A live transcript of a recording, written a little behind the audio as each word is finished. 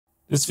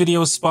This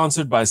video is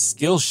sponsored by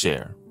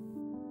Skillshare.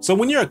 So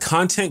when you're a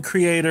content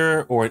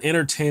creator or an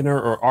entertainer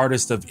or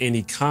artist of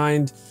any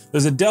kind,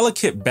 there's a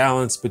delicate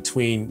balance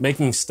between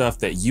making stuff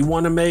that you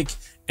want to make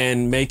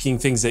and making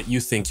things that you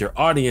think your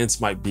audience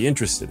might be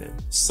interested in.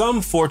 Some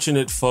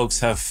fortunate folks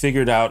have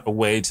figured out a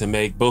way to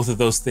make both of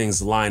those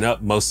things line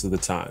up most of the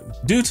time.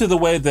 Due to the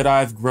way that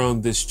I've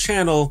grown this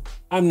channel,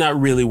 I'm not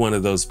really one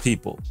of those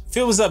people. If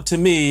it was up to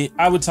me,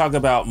 I would talk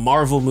about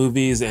Marvel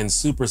movies and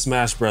Super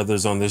Smash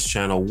Bros. On this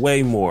channel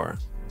way more,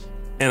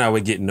 and I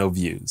would get no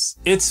views.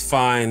 It's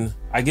fine.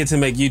 I get to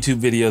make YouTube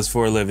videos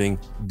for a living.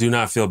 Do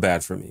not feel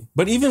bad for me.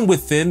 But even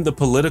within the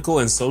political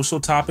and social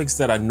topics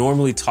that I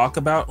normally talk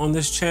about on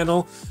this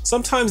channel,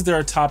 sometimes there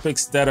are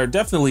topics that are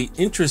definitely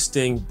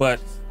interesting, but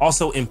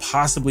also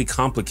impossibly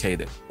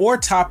complicated, or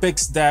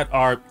topics that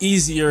are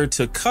easier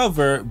to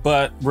cover,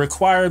 but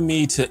require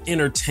me to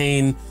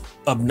entertain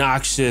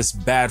obnoxious,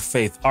 bad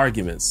faith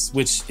arguments,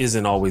 which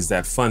isn't always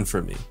that fun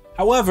for me.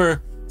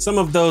 However, some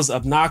of those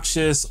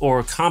obnoxious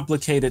or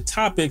complicated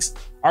topics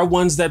are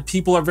ones that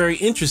people are very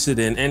interested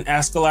in and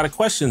ask a lot of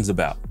questions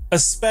about,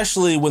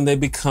 especially when they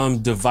become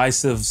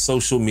divisive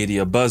social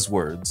media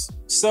buzzwords.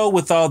 So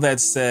with all that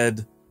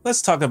said,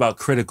 let's talk about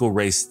critical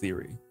race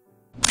theory.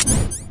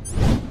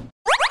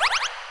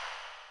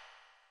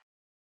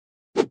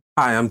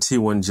 Hi, I'm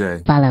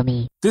T1J. Follow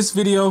me. This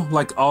video,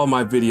 like all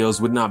my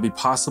videos, would not be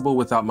possible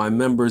without my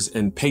members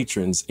and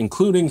patrons,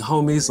 including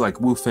homies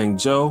like Wu Feng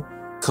Joe,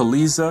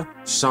 Kaliza,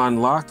 Sean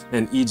Locke,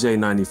 and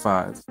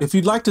EJ95. If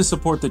you'd like to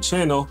support the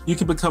channel, you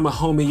can become a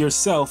homie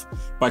yourself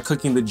by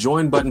clicking the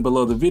join button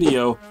below the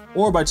video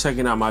or by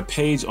checking out my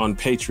page on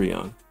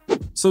Patreon.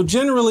 So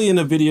generally in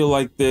a video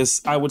like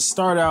this, I would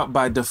start out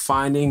by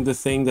defining the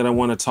thing that I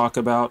want to talk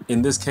about,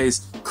 in this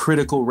case,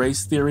 critical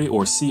race theory,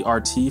 or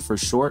CRT for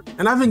short.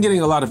 And I've been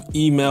getting a lot of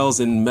emails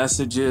and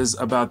messages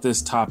about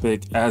this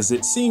topic, as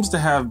it seems to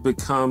have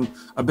become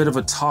a bit of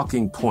a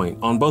talking point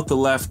on both the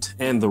left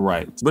and the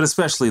right, but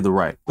especially the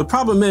right. The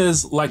problem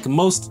is, like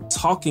most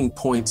talking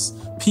points,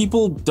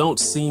 people don't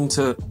seem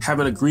to have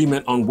an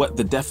agreement on what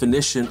the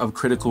definition of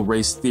critical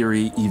race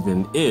theory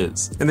even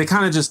is. And they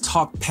kind of just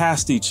talk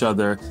past each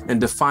other and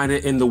define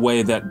it in the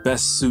way that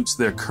best suits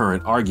their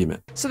current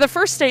argument. So the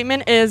first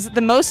statement is,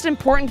 the most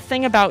important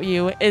thing about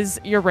you is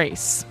your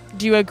race.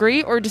 Do you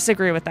agree or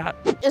disagree with that?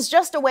 It's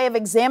just a way of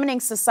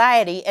examining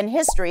society and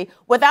history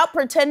without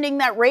pretending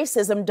that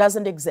racism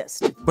doesn't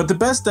exist. But the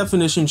best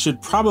definition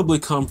should probably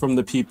come from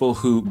the people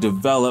who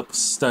develop,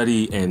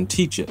 study, and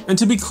teach it. And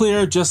to be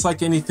clear, just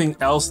like anything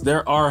else,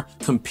 there are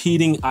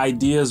competing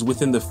ideas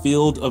within the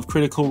field of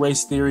critical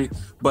race theory,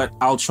 but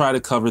I'll try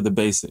to cover the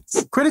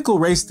basics. Critical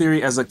race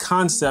theory as a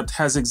concept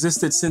has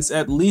existed since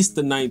at least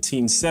the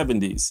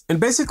 1970s, and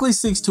basically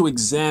seeks to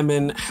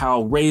examine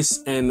how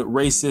race and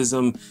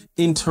racism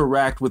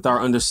interact with our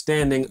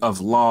understanding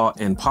of law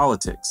and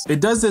politics.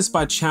 It does this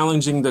by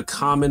challenging the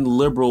common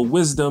liberal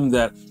wisdom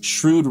that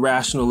shrewd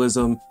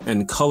rationalism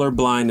and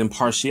colorblind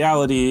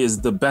impartiality is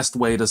the best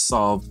way to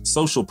solve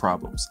social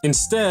problems,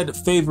 instead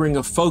favoring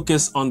a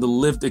focus on the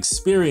lived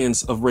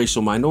experience of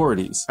racial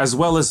minorities, as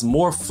well as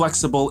more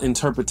flexible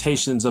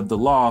interpretations of the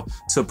law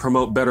to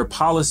promote better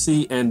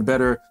policy and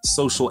better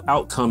social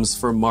outcomes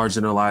for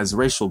marginalized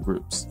racial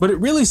groups. But it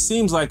really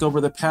seems like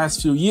over the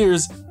past few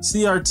years,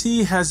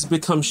 CRT has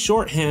become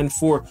shorthand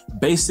for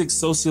basic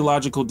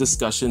sociological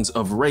discussions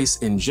of race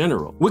in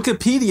general.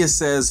 Wikipedia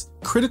says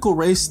critical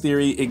race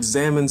theory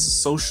examines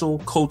social,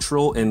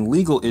 cultural, and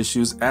legal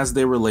issues as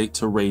they relate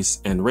to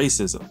race and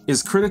racism.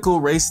 Is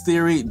critical race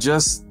theory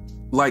just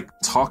like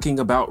talking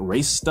about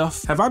race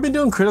stuff? Have I been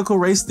doing critical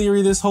race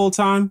theory this whole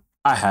time?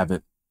 I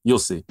haven't. You'll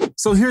see.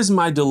 So here's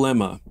my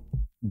dilemma.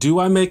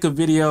 Do I make a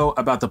video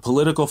about the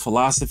political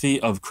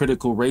philosophy of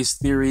critical race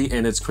theory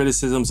and its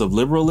criticisms of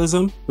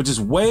liberalism, which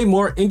is way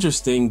more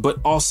interesting, but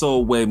also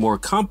way more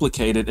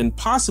complicated and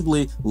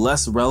possibly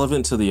less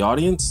relevant to the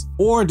audience?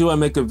 Or do I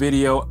make a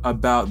video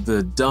about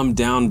the dumbed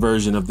down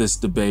version of this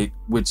debate,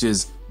 which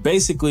is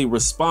basically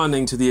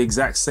responding to the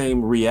exact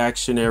same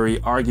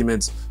reactionary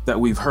arguments that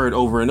we've heard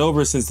over and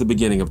over since the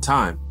beginning of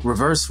time?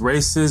 Reverse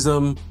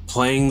racism,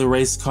 playing the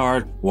race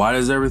card, why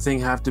does everything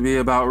have to be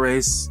about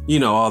race? You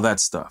know, all that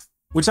stuff.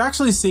 Which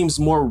actually seems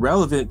more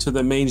relevant to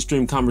the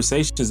mainstream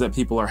conversations that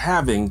people are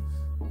having,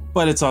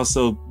 but it's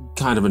also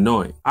kind of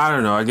annoying. I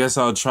don't know, I guess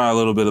I'll try a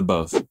little bit of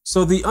both.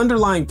 So the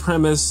underlying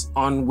premise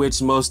on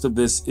which most of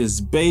this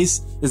is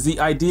based is the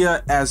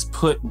idea, as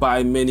put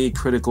by many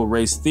critical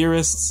race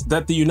theorists,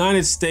 that the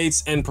United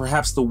States and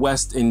perhaps the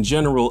West in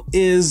general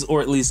is,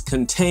 or at least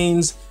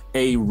contains,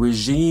 a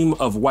regime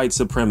of white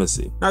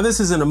supremacy. Now, this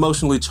is an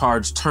emotionally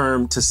charged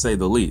term, to say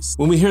the least.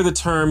 When we hear the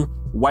term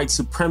white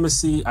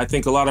supremacy, I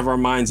think a lot of our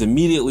minds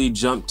immediately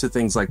jump to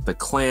things like the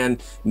Klan,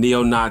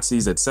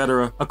 neo-Nazis,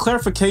 etc. A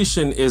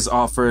clarification is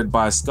offered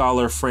by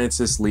scholar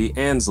Francis Lee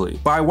Ansley.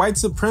 By white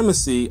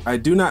supremacy, I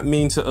do not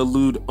mean to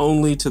allude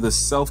only to the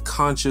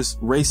self-conscious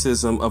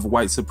racism of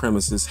white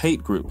supremacist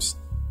hate groups.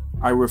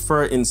 I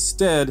refer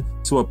instead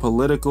to a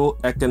political,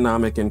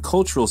 economic, and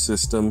cultural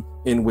system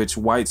in which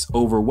whites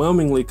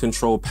overwhelmingly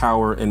control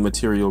power and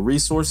material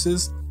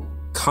resources,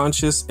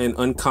 conscious and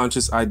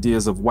unconscious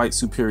ideas of white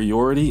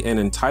superiority and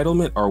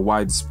entitlement are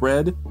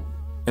widespread,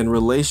 and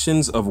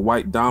relations of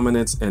white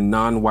dominance and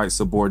non-white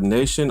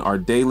subordination are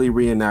daily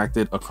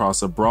reenacted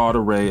across a broad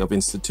array of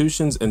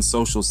institutions and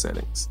social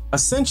settings.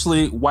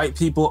 Essentially, white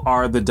people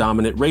are the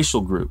dominant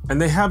racial group,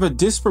 and they have a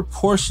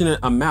disproportionate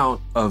amount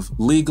of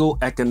legal,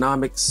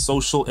 economic,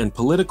 social, and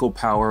political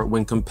power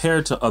when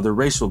compared to other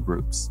racial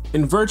groups.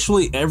 In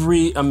virtually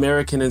every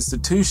American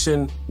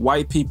institution,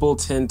 white people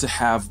tend to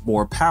have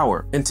more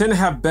power and tend to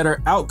have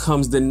better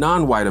outcomes than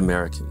non-white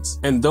Americans,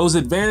 and those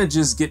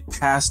advantages get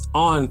passed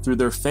on through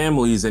their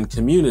families and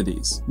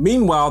communities.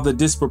 Meanwhile, the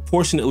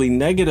disproportionately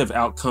negative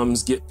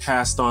outcomes get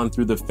passed on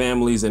through the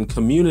families and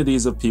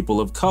communities of people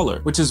of color,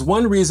 which is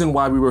one reason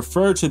why we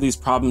refer to these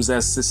problems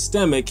as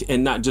systemic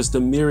and not just a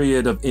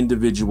myriad of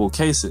individual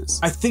cases.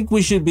 I think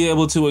we should be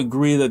able to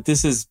agree that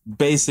this is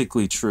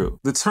basically true.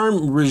 The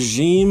term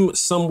regime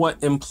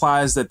somewhat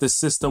implies that the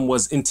system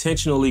was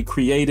intentionally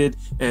created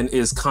and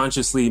is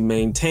consciously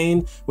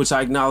maintained, which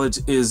I acknowledge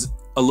is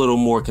a little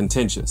more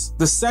contentious.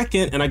 The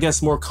second, and I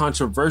guess more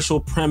controversial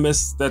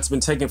premise that's been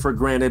taken for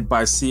granted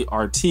by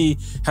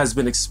CRT has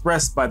been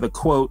expressed by the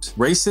quote,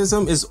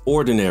 "Racism is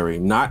ordinary,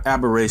 not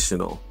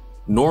aberrational.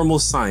 Normal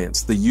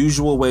science, the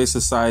usual way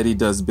society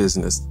does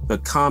business, the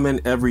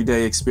common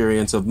everyday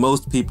experience of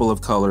most people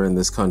of color in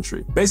this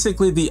country."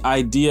 Basically, the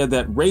idea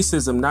that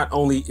racism not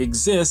only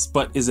exists,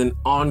 but is an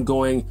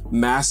ongoing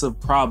massive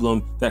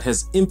problem that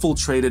has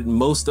infiltrated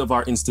most of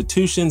our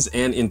institutions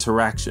and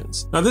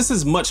interactions. Now, this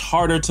is much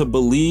harder to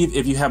believe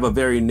if you have a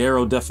very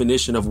narrow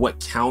definition of what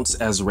counts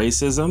as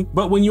racism,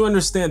 but when you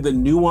understand the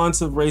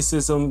nuance of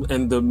racism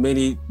and the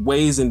many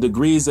ways and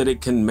degrees that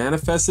it can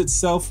manifest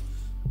itself,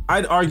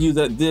 I'd argue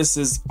that this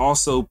is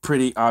also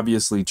pretty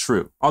obviously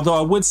true. Although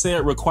I would say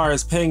it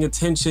requires paying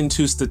attention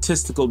to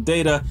statistical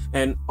data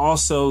and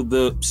also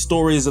the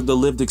stories of the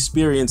lived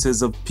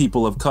experiences of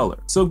people of color.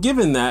 So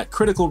given that,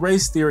 critical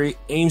race theory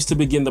aims to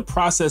begin the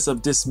process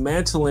of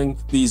dismantling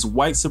these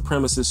white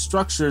supremacist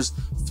structures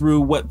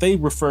through what they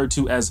refer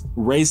to as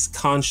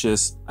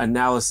race-conscious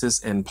analysis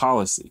and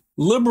policy.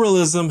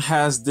 Liberalism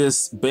has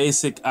this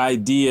basic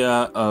idea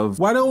of,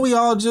 why don't we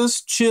all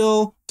just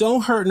chill?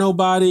 Don't hurt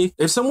nobody.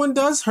 If someone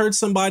does hurt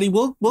somebody,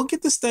 we'll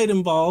get the state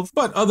involved.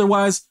 But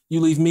otherwise, you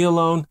leave me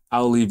alone,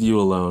 I'll leave you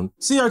alone.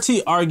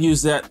 CRT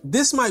argues that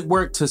this might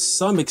work to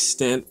some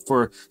extent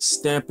for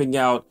stamping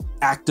out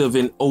active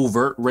and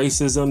overt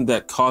racism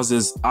that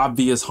causes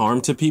obvious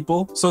harm to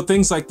people. So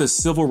things like the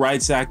Civil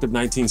Rights Act of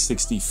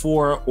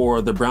 1964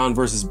 or the Brown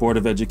versus Board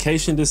of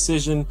Education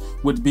decision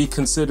would be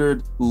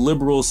considered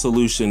liberal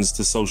solutions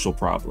to social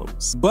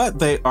problems. But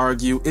they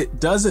argue it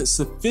doesn't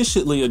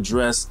sufficiently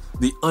address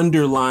the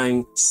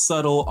underlying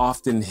subtle,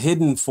 often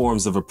hidden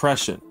forms of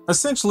oppression.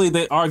 Essentially,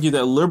 they argue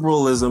that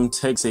liberalism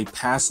takes a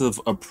passive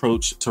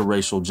approach to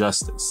racial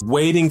justice,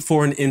 waiting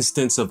for an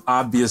instance of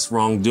obvious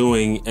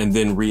wrongdoing and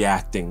then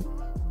reacting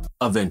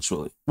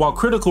eventually. While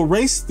critical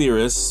race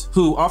theorists,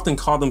 who often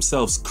call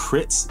themselves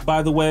crits,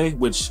 by the way,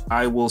 which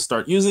I will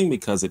start using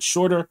because it's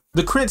shorter,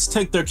 the crits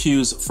take their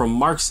cues from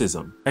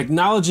Marxism,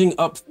 acknowledging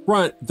up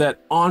front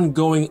that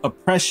ongoing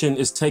oppression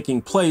is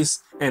taking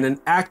place and an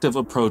active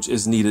approach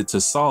is needed to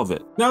solve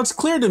it. Now, it's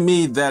clear to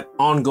me that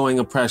ongoing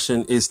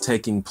oppression is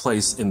taking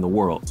place in the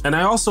world, and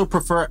I also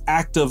prefer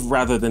active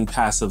rather than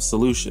passive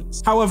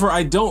solutions. However,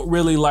 I don't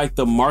really like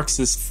the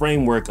Marxist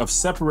framework of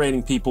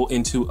separating people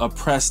into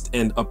oppressed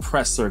and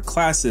oppressor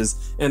classes,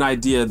 an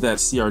idea that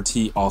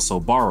CRT also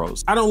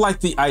borrows. I don't like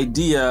the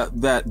idea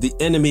that the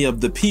enemy of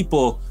the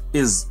people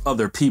is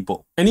other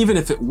people. And even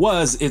if it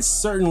was, it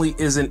certainly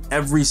isn't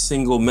every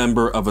single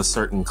member of a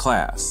certain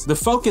class. The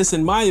focus,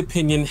 in my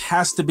opinion,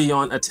 has to be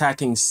on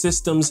attacking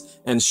systems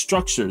and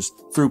structures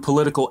through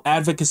political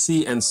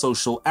advocacy and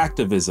social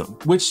activism,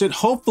 which should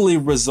hopefully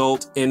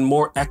result in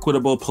more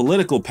equitable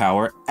political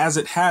power as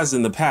it has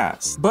in the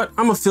past. But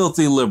I'm a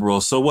filthy liberal,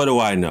 so what do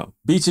I know?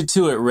 Beat you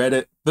to it,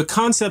 Reddit. The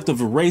concept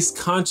of race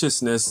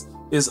consciousness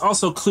is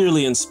also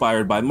clearly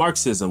inspired by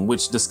Marxism,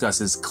 which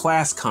discusses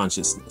class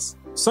consciousness.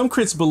 Some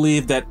critics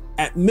believe that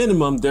at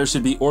minimum, there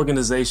should be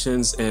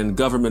organizations and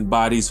government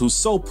bodies whose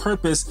sole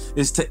purpose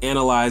is to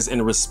analyze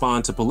and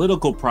respond to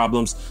political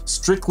problems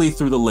strictly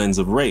through the lens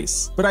of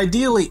race. But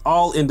ideally,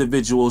 all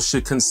individuals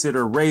should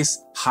consider race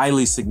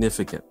highly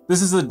significant.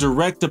 This is a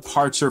direct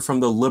departure from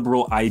the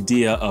liberal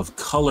idea of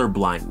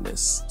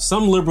colorblindness.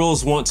 Some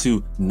liberals want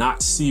to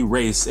not see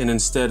race and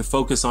instead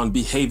focus on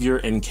behavior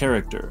and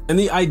character. And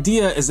the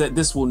idea is that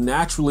this will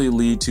naturally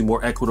lead to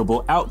more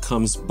equitable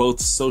outcomes, both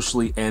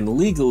socially and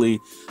legally,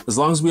 as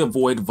long as we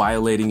avoid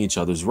violating each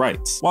other's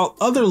rights. While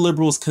other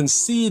liberals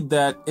concede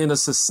that in a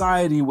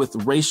society with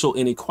racial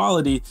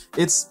inequality,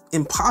 it's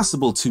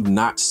impossible to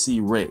not see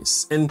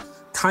race. And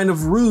kind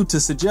of rude to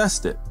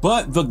suggest it.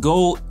 But the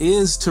goal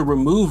is to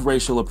remove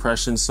racial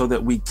oppression so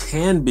that we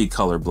can be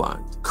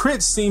colorblind.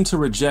 Critics seem to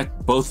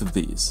reject both of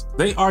these.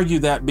 They argue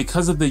that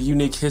because of the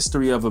unique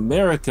history of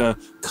America,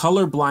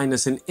 color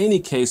blindness in any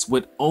case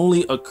would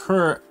only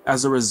occur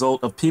as a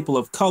result of people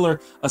of color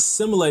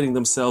assimilating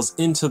themselves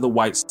into the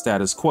white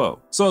status quo.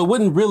 So it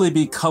wouldn't really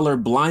be color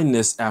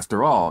blindness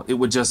after all. It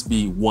would just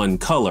be one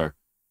color,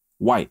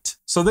 white.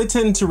 So they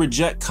tend to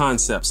reject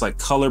concepts like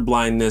color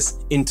blindness,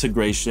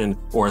 integration,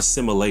 or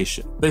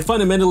assimilation. They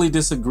fundamentally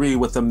disagree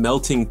with the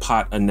melting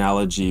pot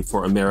analogy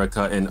for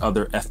America and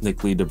other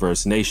ethnically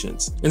diverse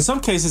nations. In some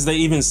cases, they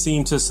even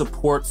seem to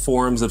support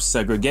forms of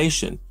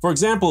segregation. For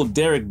example,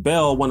 Derek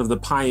Bell, one of the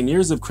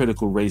pioneers of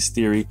critical race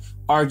theory,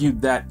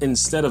 argued that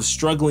instead of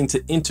struggling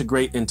to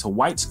integrate into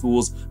white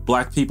schools,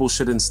 Black people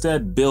should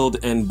instead build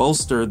and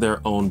bolster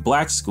their own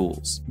Black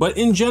schools. But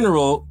in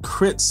general,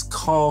 critics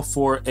call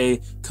for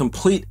a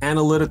complete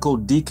analytical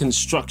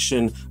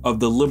deconstruction of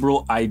the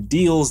liberal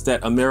ideals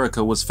that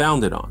America was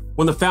founded on.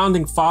 When the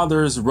founding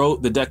fathers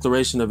wrote the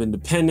Declaration of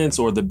Independence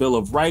or the Bill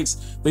of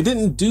Rights, they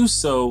didn't do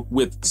so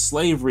with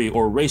slavery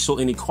or racial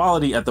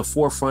inequality at the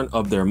forefront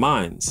of their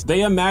minds.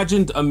 They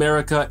imagined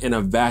America in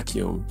a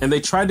vacuum, and they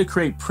tried to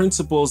create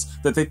principles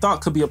that they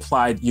thought could be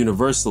applied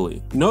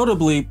universally.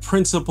 Notably,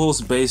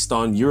 principles based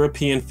on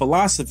European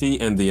philosophy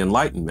and the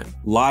Enlightenment.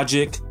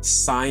 Logic,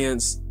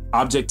 science,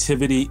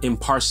 objectivity,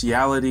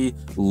 impartiality,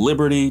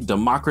 liberty,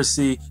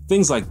 democracy,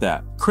 things like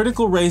that.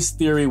 Critical race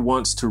theory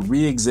wants to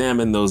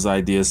re-examine those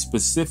ideas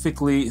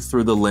specifically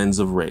through the lens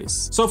of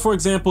race. So for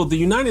example, the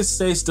United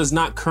States does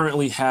not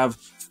currently have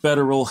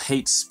federal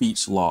hate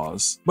speech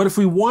laws. But if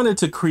we wanted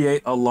to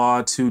create a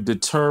law to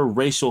deter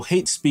racial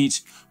hate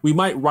speech, we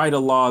might write a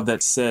law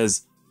that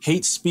says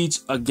hate speech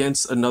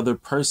against another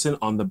person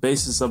on the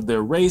basis of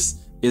their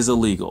race is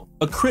illegal.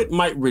 A crit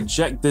might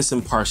reject this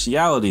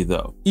impartiality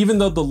though. Even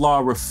though the law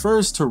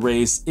refers to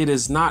race, it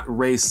is not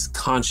race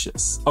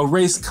conscious. A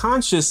race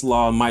conscious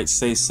law might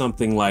say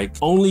something like,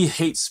 only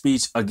hate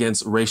speech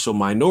against racial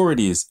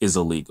minorities is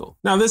illegal.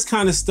 Now this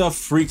kind of stuff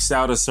freaks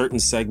out a certain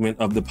segment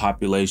of the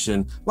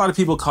population. A lot of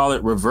people call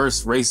it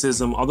reverse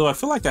racism, although I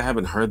feel like I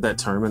haven't heard that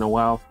term in a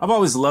while. I've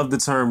always loved the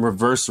term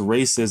reverse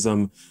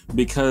racism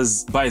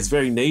because by its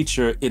very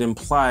nature, it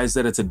implies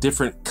that it's a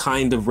different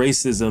kind of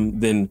racism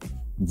than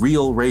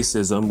real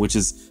racism, which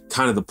is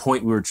kind of the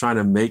point we were trying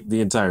to make the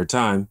entire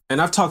time.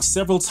 And I've talked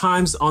several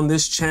times on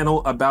this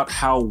channel about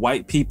how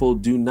white people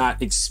do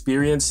not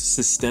experience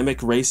systemic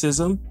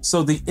racism.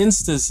 So the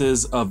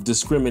instances of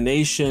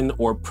discrimination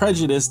or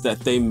prejudice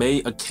that they may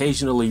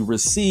occasionally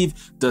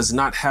receive does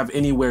not have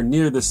anywhere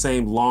near the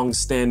same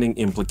long-standing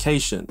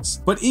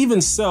implications. But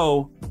even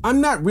so, I'm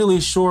not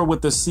really sure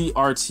what the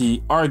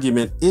CRT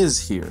argument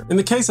is here. In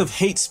the case of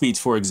hate speech,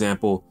 for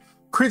example,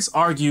 critics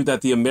argue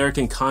that the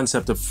American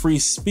concept of free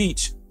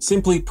speech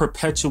simply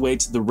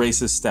perpetuates the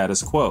racist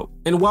status quo.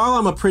 And while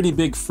I'm a pretty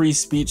big free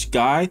speech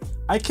guy,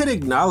 I can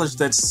acknowledge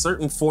that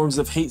certain forms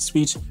of hate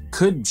speech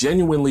could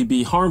genuinely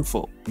be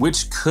harmful,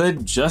 which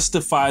could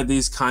justify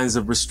these kinds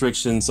of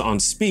restrictions on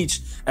speech,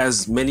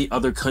 as many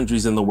other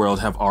countries in the world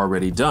have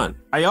already done.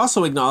 I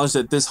also acknowledge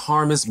that this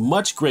harm is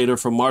much greater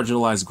for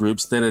marginalized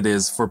groups than it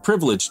is for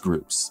privileged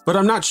groups. But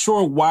I'm not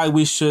sure why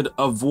we should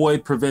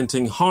avoid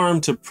preventing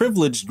harm to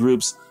privileged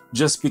groups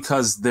just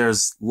because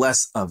there's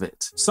less of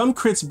it. Some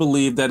critics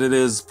believe that it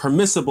is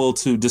permissible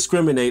to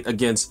discriminate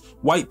against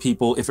white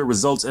people if it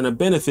results in a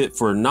benefit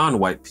for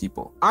non-white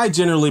people. I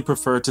generally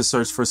prefer to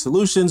search for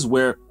solutions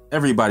where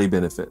everybody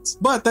benefits.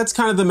 But that's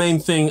kind of the main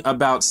thing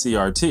about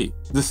CRT.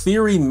 The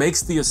theory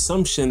makes the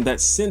assumption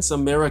that since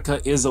America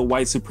is a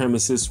white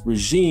supremacist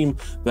regime,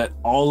 that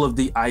all of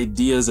the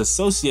ideas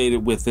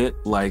associated with it,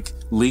 like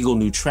legal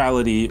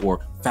neutrality or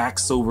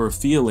facts over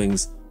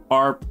feelings,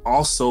 are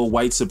also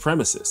white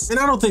supremacists. And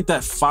I don't think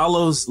that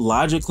follows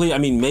logically. I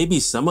mean, maybe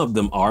some of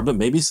them are, but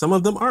maybe some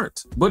of them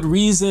aren't. But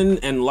reason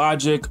and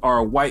logic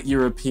are white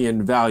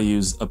European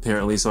values,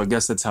 apparently, so I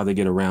guess that's how they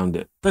get around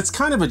it. That's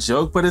kind of a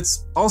joke, but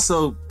it's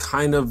also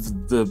kind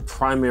of the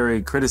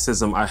primary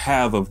criticism I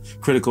have of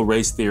critical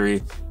race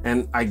theory,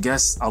 and I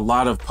guess a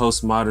lot of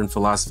postmodern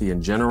philosophy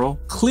in general.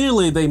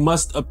 Clearly, they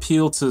must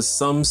appeal to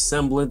some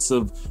semblance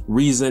of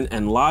reason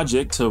and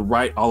logic to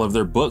write all of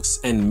their books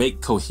and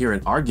make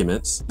coherent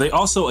arguments. They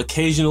also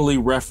occasionally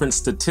reference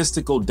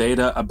statistical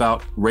data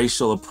about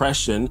racial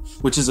oppression,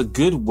 which is a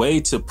good way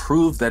to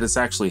prove that it's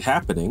actually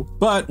happening.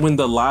 But when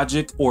the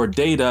logic or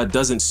data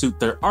doesn't suit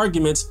their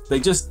arguments, they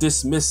just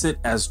dismiss it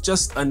as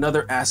just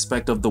another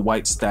aspect of the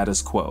white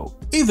status quo.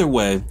 Either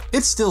way,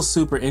 it's still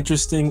super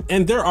interesting,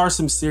 and there are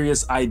some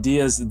serious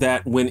ideas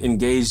that, when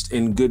engaged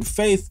in good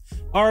faith,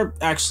 are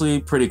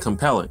actually pretty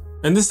compelling.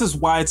 And this is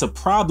why it's a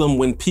problem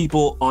when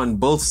people on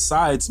both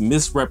sides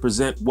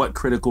misrepresent what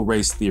critical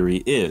race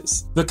theory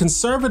is. The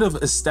conservative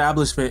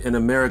establishment in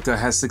America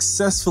has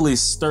successfully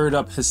stirred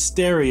up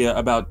hysteria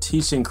about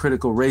teaching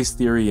critical race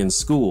theory in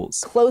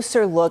schools.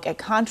 Closer look at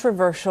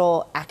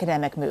controversial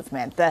academic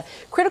movement. The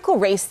critical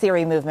race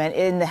theory movement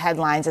in the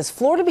headlines as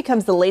Florida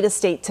becomes the latest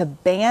state to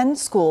ban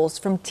schools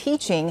from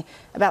teaching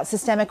about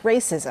systemic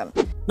racism.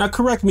 Now,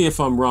 correct me if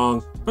I'm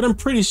wrong, but I'm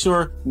pretty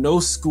sure no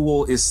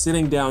school is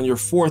sitting down your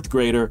fourth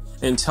grader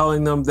and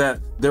telling them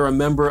that they're a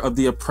member of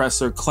the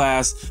oppressor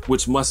class,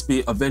 which must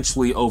be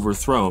eventually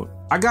overthrown.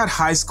 I got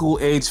high school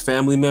age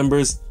family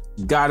members.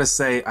 Gotta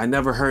say, I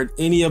never heard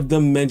any of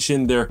them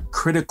mention their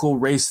critical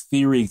race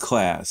theory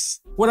class.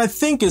 What I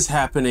think is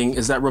happening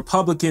is that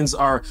Republicans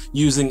are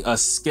using a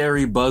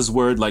scary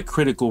buzzword like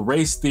critical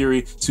race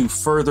theory to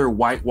further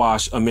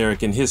whitewash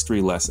American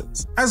history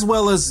lessons, as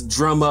well as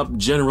drum up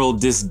general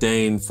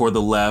disdain for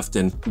the left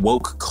and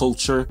woke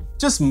culture.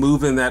 Just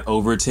moving that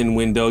Overton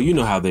window, you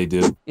know how they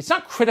do. It's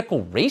not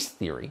critical race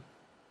theory,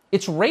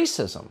 it's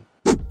racism.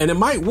 And it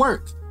might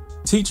work.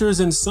 Teachers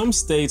in some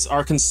states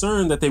are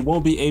concerned that they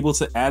won't be able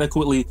to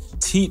adequately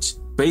teach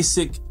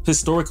basic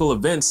historical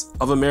events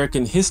of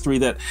American history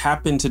that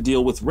happen to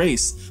deal with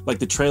race, like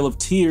the Trail of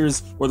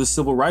Tears or the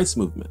Civil Rights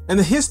Movement. And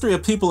the history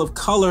of people of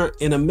color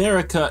in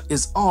America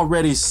is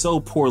already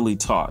so poorly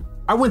taught.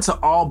 I went to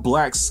all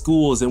black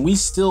schools and we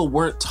still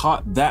weren't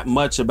taught that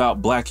much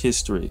about black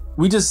history.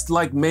 We just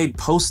made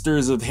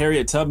posters of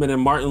Harriet Tubman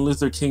and Martin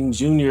Luther King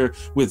Jr.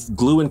 with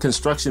glue and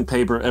construction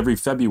paper every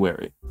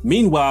February.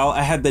 Meanwhile,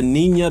 I had the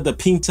Nina, the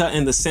Pinta,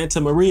 and the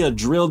Santa Maria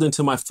drilled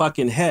into my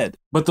fucking head.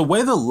 But the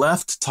way the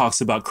left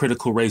talks about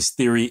critical race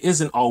theory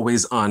isn't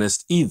always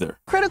honest either.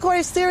 Critical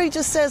race theory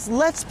just says,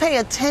 let's pay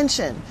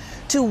attention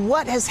to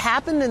what has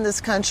happened in this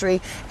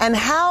country and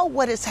how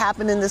what has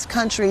happened in this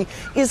country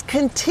is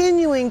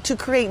continuing to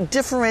create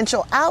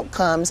differential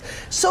outcomes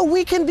so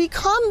we can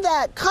become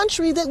that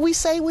country that we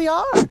say we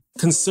are.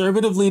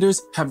 Conservative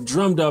leaders have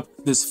drummed up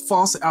this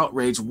false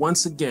outrage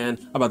once again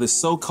about this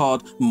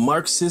so-called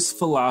Marxist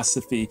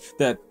philosophy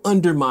that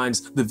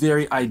undermines the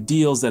very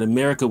ideals that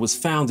America was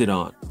founded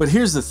on. But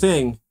here's the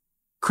thing,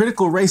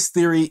 critical race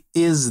theory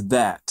is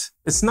that.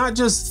 It's not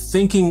just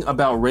thinking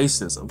about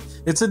racism.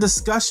 It's a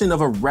discussion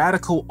of a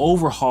radical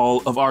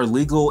overhaul of our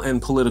legal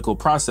and political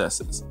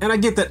processes. And I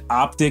get that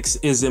optics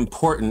is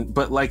important,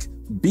 but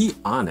be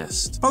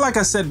honest. But like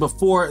I said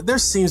before, there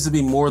seems to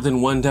be more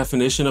than one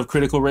definition of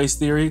critical race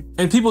theory,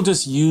 and people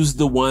just use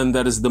the one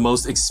that is the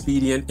most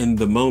expedient in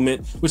the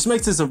moment, which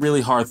makes this a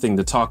really hard thing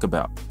to talk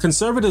about.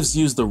 Conservatives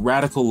use the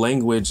radical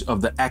language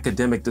of the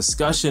academic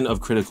discussion of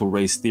critical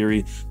race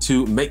theory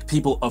to make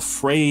people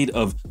afraid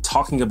of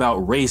talking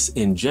about race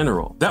in general.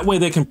 That way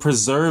they can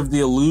preserve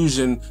the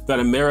illusion that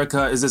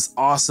America is this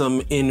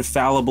awesome,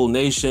 infallible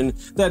nation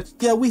that,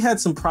 yeah, we had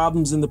some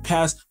problems in the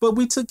past, but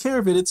we took care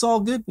of it. It's all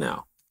good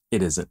now.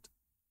 It isn't.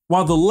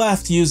 While the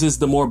left uses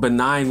the more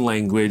benign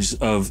language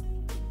of,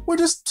 we're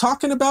just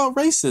talking about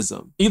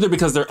racism, either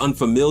because they're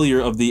unfamiliar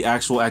of the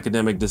actual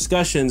academic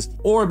discussions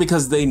or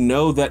because they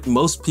know that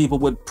most people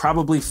would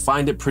probably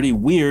find it pretty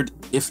weird,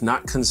 if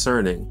not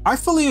concerning. I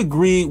fully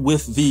agree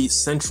with the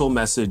central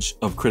message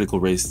of critical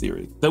race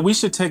theory, that we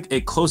should take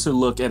a closer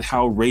look at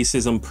how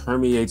racism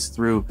permeates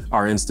through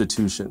our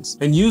institutions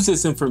and use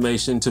this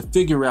information to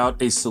figure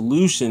out a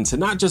solution to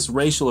not just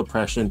racial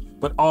oppression,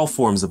 but all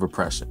forms of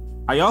oppression.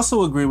 I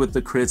also agree with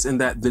the critics in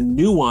that the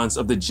nuance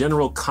of the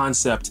general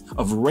concept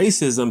of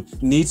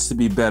racism needs to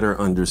be better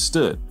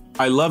understood.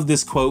 I love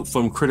this quote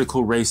from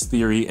Critical Race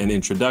Theory and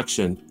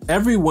Introduction.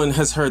 Everyone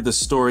has heard the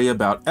story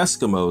about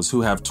Eskimos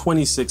who have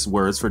 26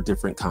 words for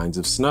different kinds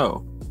of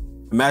snow.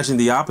 Imagine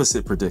the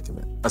opposite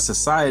predicament, a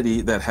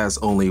society that has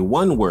only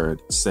one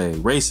word, say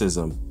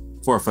racism,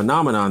 for a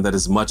phenomenon that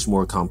is much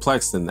more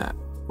complex than that.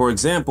 For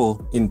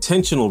example,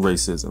 intentional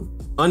racism,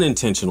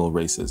 unintentional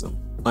racism,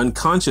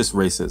 unconscious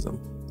racism,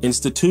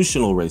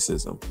 institutional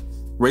racism,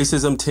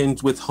 racism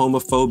tinged with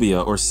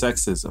homophobia or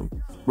sexism,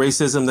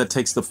 racism that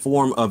takes the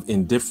form of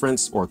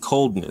indifference or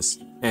coldness,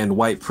 and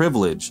white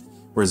privilege,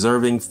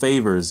 reserving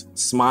favors,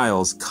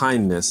 smiles,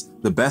 kindness,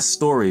 the best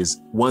stories,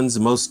 one's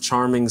most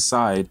charming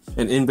side,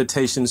 and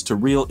invitations to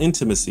real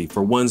intimacy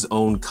for one's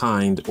own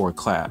kind or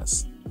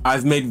class.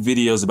 I've made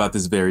videos about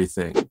this very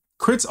thing.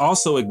 Crits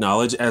also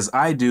acknowledge, as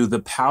I do,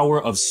 the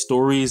power of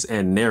stories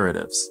and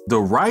narratives. The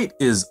right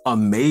is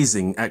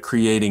amazing at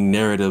creating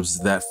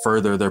narratives that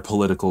further their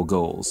political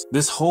goals.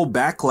 This whole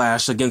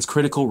backlash against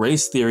critical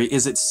race theory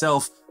is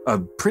itself a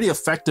pretty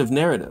effective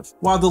narrative,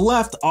 while the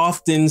left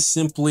often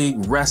simply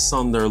rests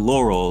on their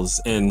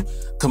laurels and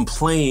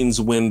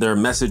complains when their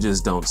messages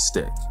don't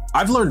stick.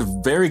 I've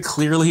learned very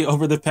clearly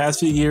over the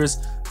past few years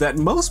that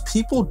most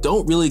people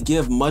don't really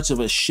give much of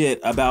a shit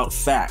about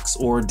facts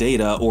or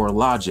data or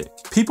logic.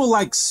 People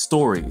like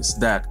stories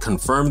that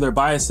confirm their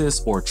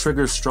biases or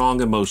trigger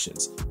strong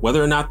emotions,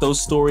 whether or not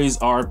those stories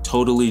are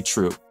totally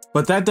true.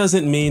 But that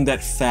doesn't mean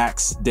that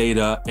facts,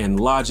 data, and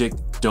logic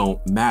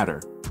don't matter.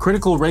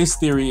 Critical race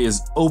theory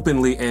is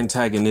openly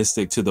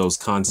antagonistic to those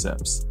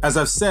concepts. As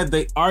I've said,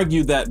 they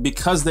argue that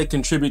because they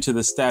contribute to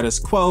the status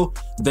quo,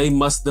 they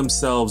must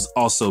themselves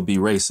also be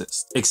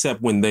racist,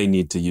 except when they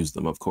need to use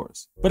them, of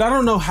course. But I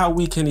don't know how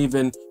we can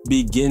even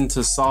begin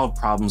to solve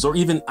problems or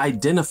even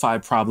identify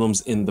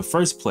problems in the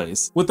first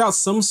place without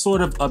some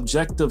sort of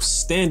objective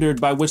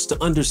standard by which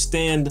to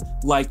understand,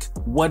 like,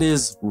 what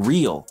is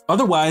real.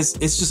 Otherwise,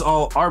 it's just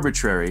all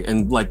arbitrary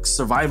and like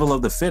survival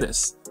of the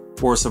fittest.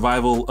 Or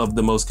survival of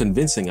the most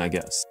convincing, I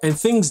guess. And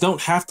things don't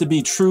have to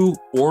be true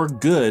or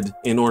good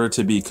in order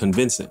to be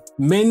convincing.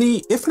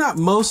 Many, if not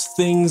most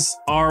things,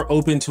 are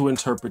open to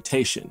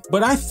interpretation.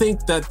 But I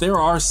think that there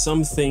are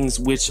some things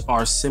which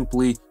are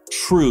simply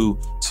true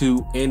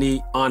to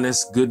any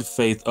honest, good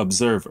faith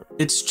observer.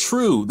 It's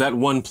true that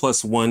 1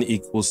 + 1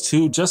 =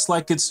 2, just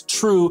like it's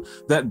true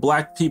that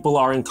Black people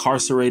are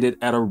incarcerated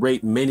at a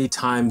rate many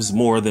times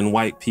more than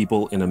white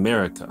people in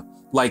America.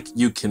 Like,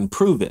 you can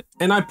prove it.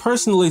 And I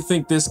personally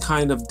think this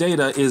kind of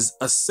data is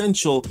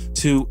essential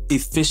to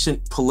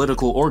efficient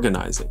political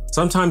organizing.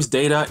 Sometimes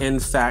data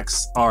and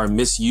facts are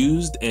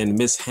misused and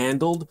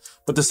mishandled,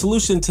 but the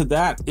solution to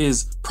that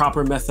is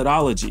proper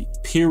methodology,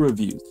 peer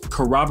review,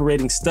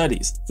 corroborating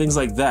studies, things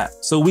like that,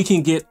 so we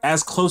can get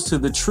as close to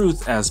the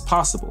truth as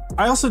possible.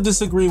 I also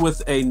disagree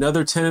with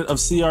another tenet of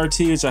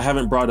CRT, which I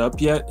haven't brought up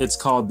yet. It's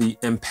called the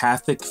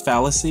empathic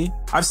fallacy.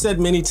 I've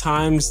said many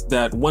times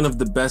that one of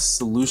the best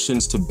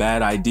solutions to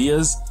bad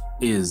ideas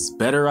is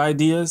better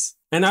ideas.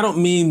 And I don't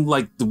mean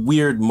like the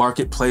weird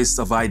marketplace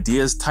of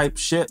ideas type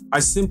shit.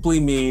 I simply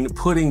mean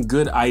putting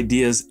good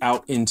ideas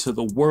out into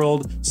the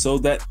world so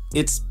that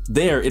it's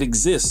there, it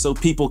exists, so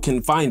people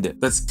can find it.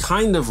 That's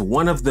kind of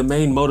one of the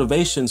main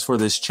motivations for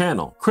this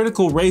channel.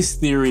 Critical race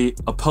theory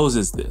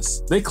opposes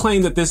this. They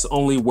claim that this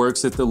only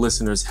works if the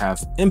listeners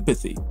have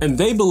empathy. And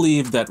they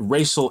believe that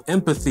racial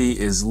empathy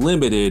is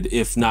limited,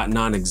 if not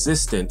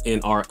non-existent, in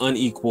our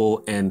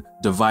unequal and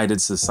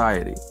divided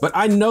society. But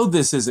I know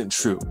this isn't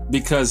true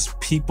because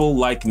people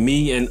like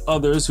me and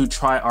others who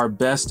try our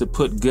best to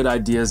put good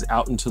ideas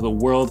out into the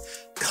world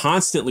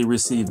constantly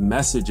receive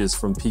messages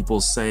from people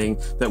saying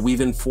that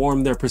we've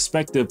informed their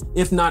perspective,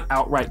 if not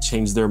outright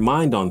changed their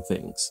mind on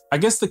things. I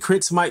guess the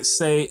critics might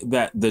say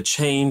that the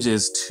change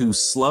is too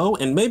slow,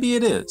 and maybe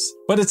it is,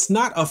 but it's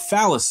not a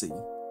fallacy.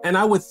 And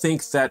I would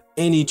think that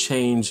any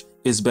change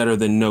is better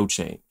than no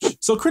change.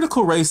 So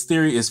critical race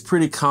theory is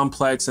pretty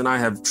complex, and I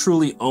have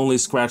truly only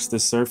scratched the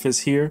surface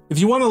here. If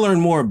you want to learn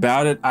more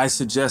about it, I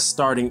suggest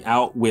starting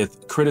out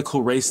with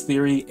Critical Race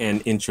Theory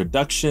and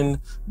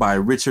Introduction by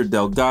Richard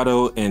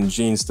Delgado and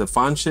Jean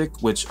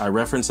Stefanchik, which I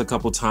referenced a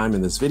couple times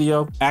in this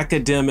video.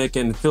 Academic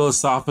and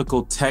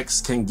philosophical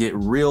texts can get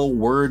real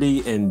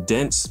wordy and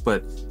dense,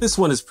 but this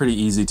one is pretty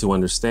easy to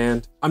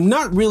understand. I'm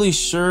not really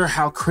sure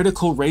how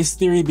critical race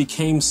theory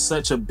became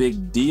such a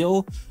big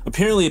deal.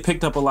 Apparently it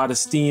picked up a lot of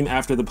steam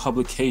after the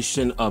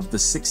publication of the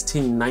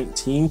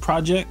 1619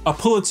 Project, a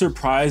Pulitzer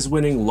Prize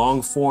winning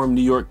long-form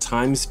New York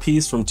Times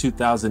piece from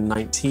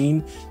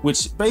 2019,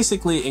 which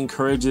basically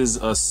encourages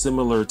a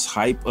similar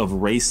type of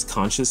race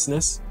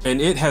consciousness,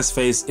 and it has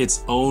faced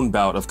its own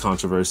bout of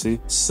controversy.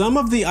 Some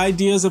of the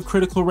ideas of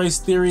critical race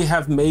theory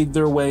have made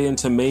their way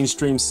into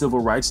mainstream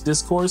civil rights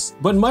discourse,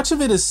 but much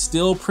of it is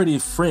still pretty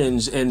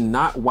fringe and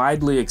not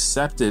widely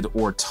accepted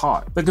or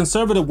taught. The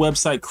conservative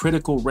website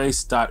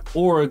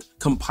criticalrace.org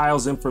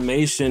compiles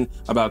information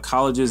about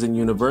colleges and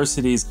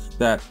universities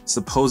that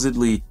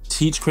supposedly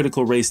teach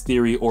critical race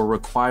theory or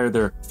require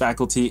their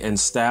faculty and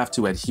staff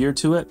to adhere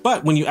to it.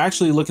 But when you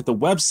actually look at the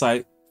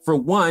website, for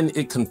one,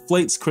 it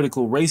conflates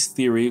critical race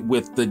theory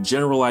with the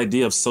general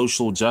idea of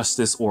social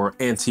justice or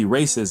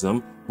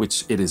anti-racism,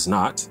 which it is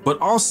not. But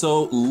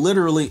also,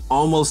 literally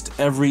almost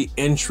every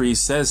entry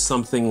says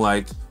something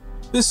like,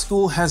 "This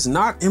school has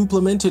not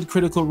implemented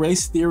critical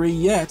race theory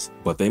yet,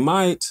 but they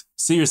might."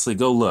 Seriously,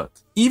 go look.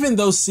 Even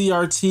though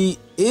CRT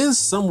is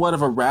somewhat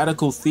of a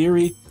radical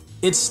theory,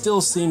 it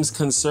still seems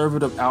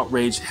conservative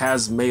outrage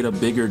has made a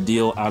bigger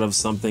deal out of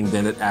something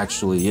than it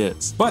actually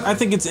is. But I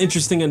think it's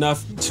interesting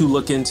enough to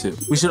look into.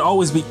 We should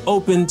always be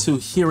open to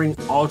hearing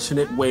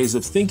alternate ways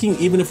of thinking,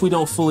 even if we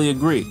don't fully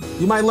agree.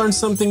 You might learn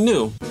something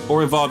new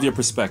or evolve your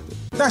perspective.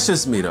 That's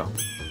just me though.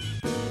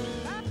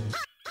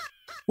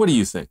 What do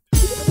you think?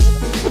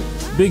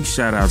 Big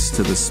shout outs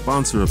to the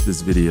sponsor of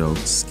this video,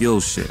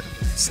 Skillshare.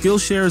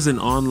 Skillshare is an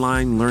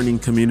online learning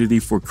community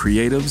for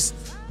creatives,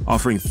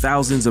 offering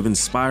thousands of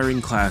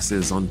inspiring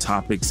classes on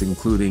topics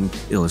including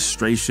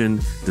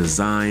illustration,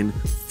 design,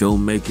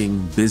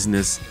 filmmaking,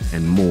 business,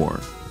 and more.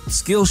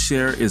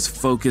 Skillshare is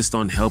focused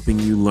on helping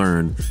you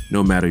learn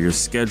no matter your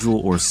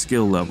schedule or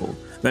skill level.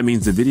 That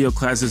means the video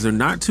classes are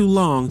not too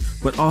long,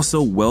 but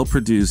also well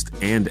produced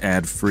and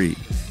ad-free.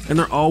 And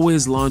they're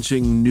always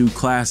launching new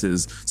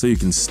classes so you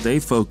can stay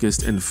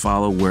focused and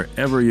follow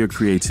wherever your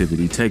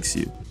creativity takes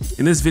you.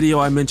 In this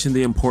video, I mentioned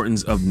the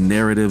importance of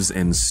narratives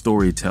and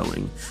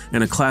storytelling,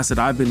 and a class that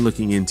I've been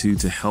looking into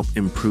to help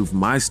improve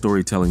my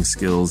storytelling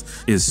skills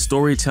is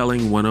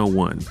Storytelling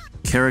 101.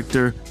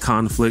 Character,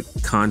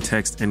 Conflict,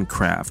 Context, and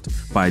Craft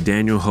by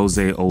Daniel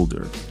Jose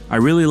Older. I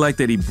really like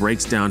that he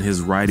breaks down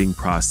his writing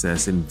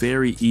process in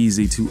very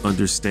easy to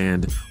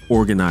understand,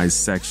 organized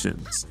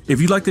sections. If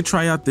you'd like to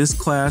try out this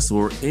class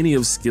or any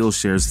of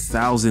Skillshare's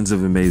thousands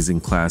of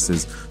amazing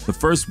classes, the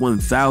first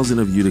 1,000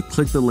 of you to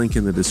click the link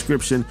in the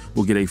description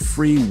will get a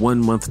free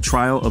 1-month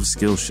trial of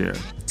Skillshare.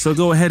 So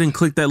go ahead and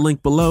click that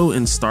link below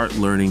and start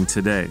learning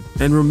today.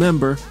 And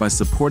remember, by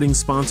supporting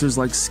sponsors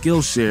like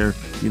Skillshare,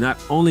 you not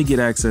only get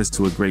access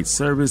to a great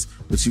service,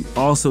 but you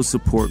also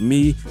support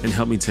me and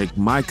help me take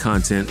my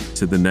content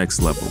to the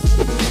next level.